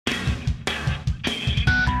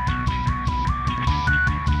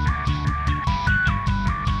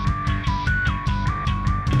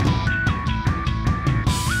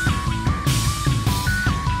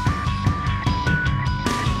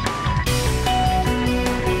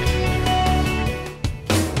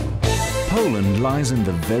Poland lies in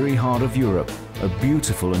the very heart of Europe, a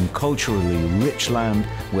beautiful and culturally rich land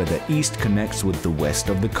where the east connects with the west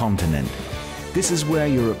of the continent. This is where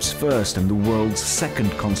Europe's first and the world's second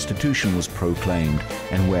constitution was proclaimed,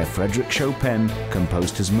 and where Frederic Chopin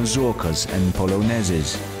composed his mazurkas and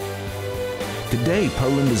polonaises. Today,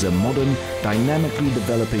 Poland is a modern, dynamically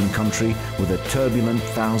developing country with a turbulent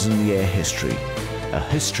thousand-year history. A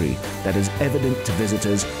history that is evident to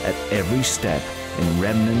visitors at every step in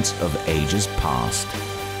remnants of ages past.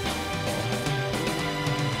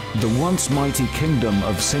 The once mighty kingdom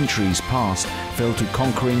of centuries past fell to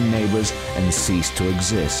conquering neighbors and ceased to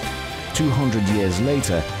exist. 200 years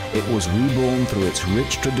later, it was reborn through its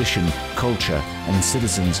rich tradition, culture, and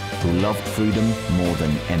citizens who loved freedom more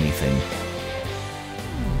than anything.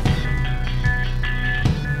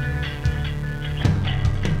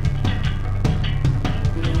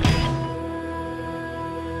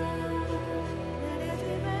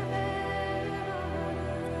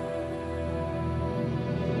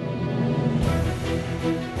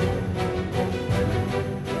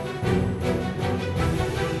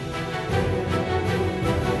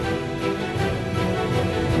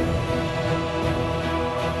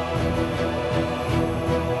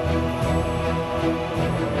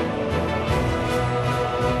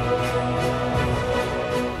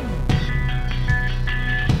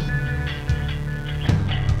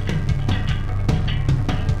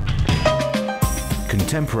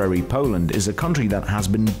 Contemporary Poland is a country that has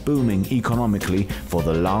been booming economically for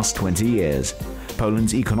the last 20 years.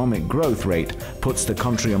 Poland's economic growth rate puts the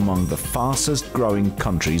country among the fastest growing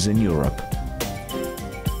countries in Europe.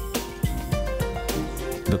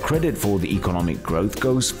 The credit for the economic growth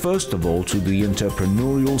goes first of all to the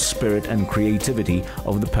entrepreneurial spirit and creativity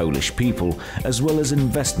of the Polish people, as well as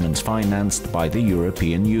investments financed by the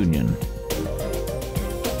European Union.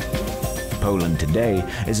 Poland today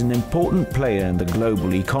is an important player in the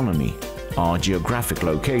global economy. Our geographic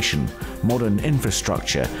location, modern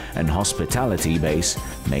infrastructure, and hospitality base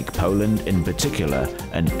make Poland in particular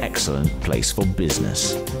an excellent place for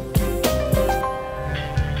business.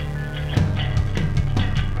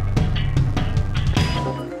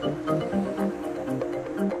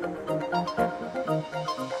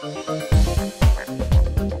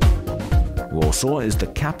 Warsaw is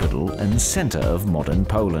the capital and center of modern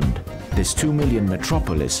Poland. This 2 million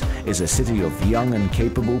metropolis is a city of young and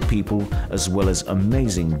capable people, as well as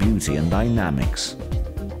amazing beauty and dynamics.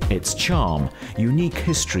 Its charm, unique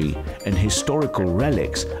history, and historical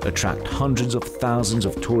relics attract hundreds of thousands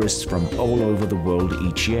of tourists from all over the world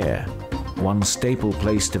each year. One staple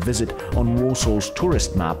place to visit on Warsaw's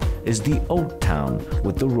tourist map is the Old Town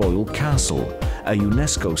with the Royal Castle, a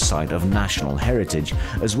UNESCO site of national heritage,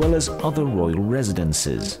 as well as other royal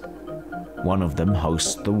residences. One of them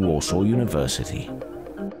hosts the Warsaw University.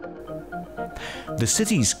 The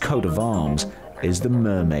city's coat of arms is the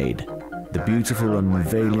mermaid, the beautiful and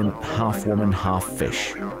valiant half-woman,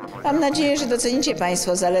 half-fish. Mam nadzieję, że docenicie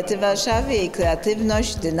Państwo zalety Warszawy, jej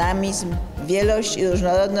kreatywność, dynamizm, wielość i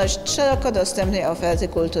różnorodność szeroko dostępnej oferty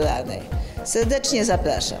kulturalnej. Serdecznie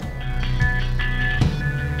zapraszam.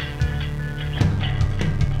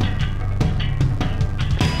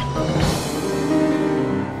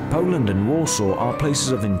 Poland and Warsaw are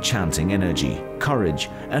places of enchanting energy, courage,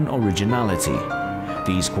 and originality.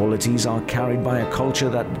 These qualities are carried by a culture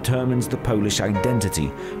that determines the Polish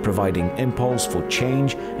identity, providing impulse for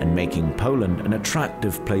change and making Poland an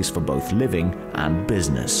attractive place for both living and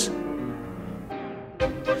business.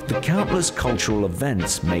 The countless cultural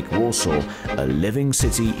events make Warsaw a living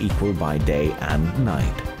city equal by day and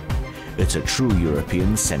night. It's a true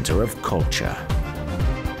European center of culture.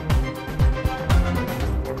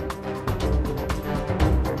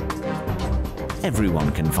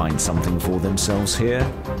 Everyone can find something for themselves here.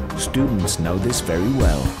 Students know this very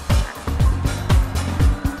well.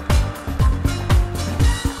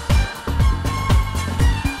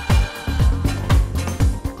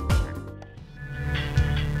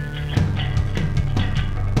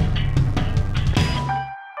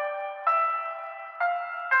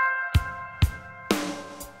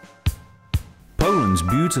 Poland's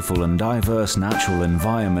beautiful and diverse natural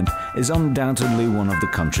environment is undoubtedly one of the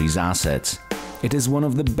country's assets. It is one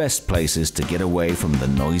of the best places to get away from the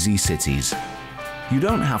noisy cities. You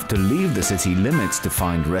don't have to leave the city limits to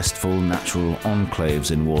find restful natural enclaves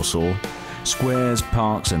in Warsaw. Squares,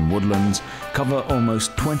 parks and woodlands cover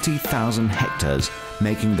almost 20,000 hectares,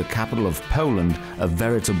 making the capital of Poland a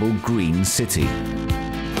veritable green city.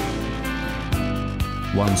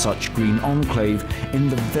 One such green enclave in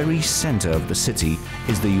the very center of the city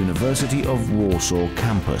is the University of Warsaw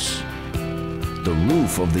campus. The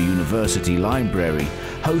roof of the university library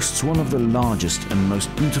hosts one of the largest and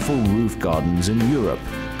most beautiful roof gardens in Europe,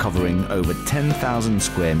 covering over 10,000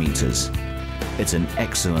 square meters. It's an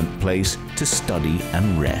excellent place to study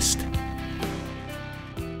and rest.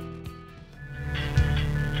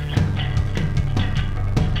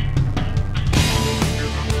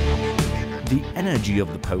 The energy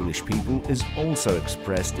of the Polish people is also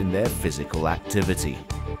expressed in their physical activity.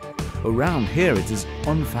 Around here it is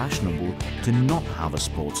unfashionable to not have a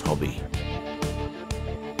sports hobby.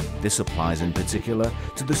 This applies in particular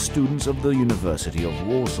to the students of the University of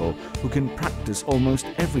Warsaw, who can practice almost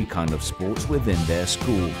every kind of sports within their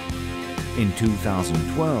school. In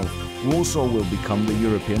 2012, Warsaw will become the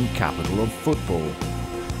European capital of football.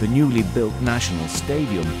 The newly built National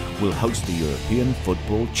Stadium will host the European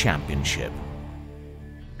Football Championship.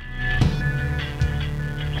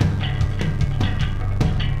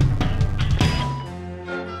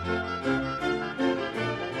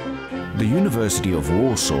 The University of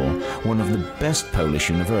Warsaw, one of the best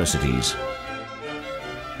Polish universities.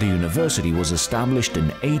 The university was established in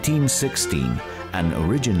 1816 and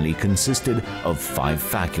originally consisted of 5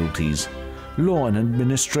 faculties: law and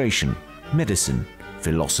administration, medicine,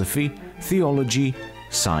 philosophy, theology,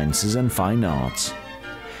 sciences and fine arts.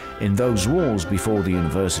 In those walls before the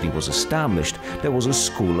university was established, there was a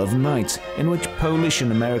school of knights in which Polish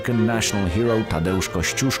and American national hero Tadeusz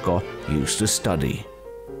Kościuszko used to study.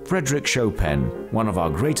 Frederic Chopin, one of our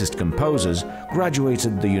greatest composers,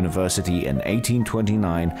 graduated the university in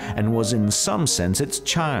 1829 and was in some sense its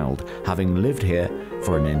child, having lived here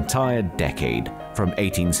for an entire decade, from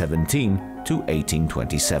 1817 to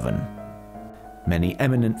 1827. Many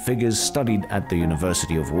eminent figures studied at the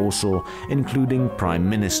University of Warsaw, including prime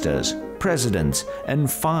ministers, presidents,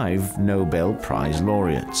 and 5 Nobel Prize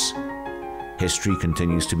laureates. History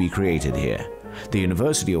continues to be created here. The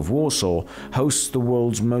University of Warsaw hosts the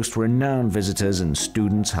world's most renowned visitors, and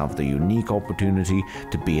students have the unique opportunity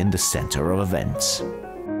to be in the center of events.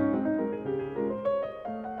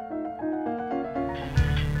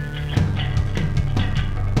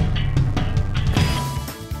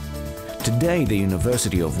 Today, the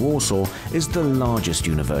University of Warsaw is the largest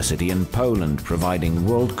university in Poland, providing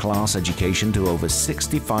world-class education to over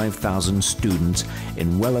 65,000 students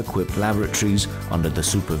in well-equipped laboratories under the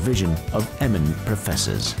supervision of eminent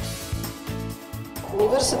professors.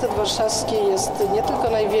 Uniwersytet Warszawski jest nie tylko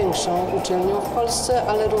największą uczelnią w Polsce,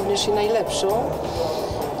 ale również i najlepszą.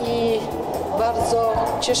 I bardzo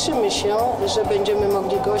cieszymy się, że będziemy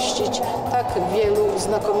mogli gościć tak wielu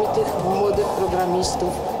znakomitych młodych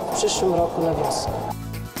programistów w przyszłym roku na wiosnę.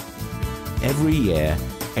 Every year,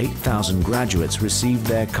 8,000 graduates receive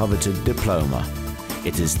their coveted diploma.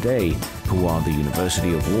 It is they who are the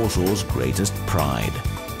University of Warsaw's greatest pride.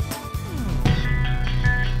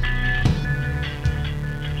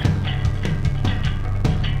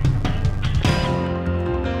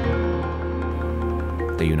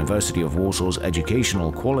 The University of Warsaw's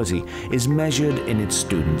educational quality is measured in its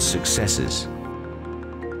students' successes.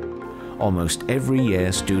 Almost every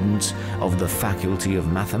year, students of the Faculty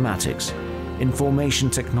of Mathematics,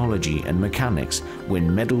 Information Technology and Mechanics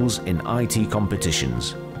win medals in IT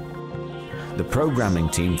competitions. The programming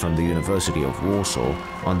team from the University of Warsaw,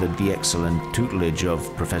 under the excellent tutelage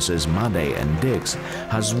of Professors Madej and Dix,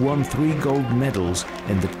 has won 3 gold medals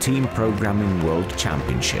in the Team Programming World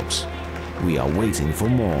Championships. We are waiting for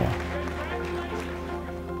more.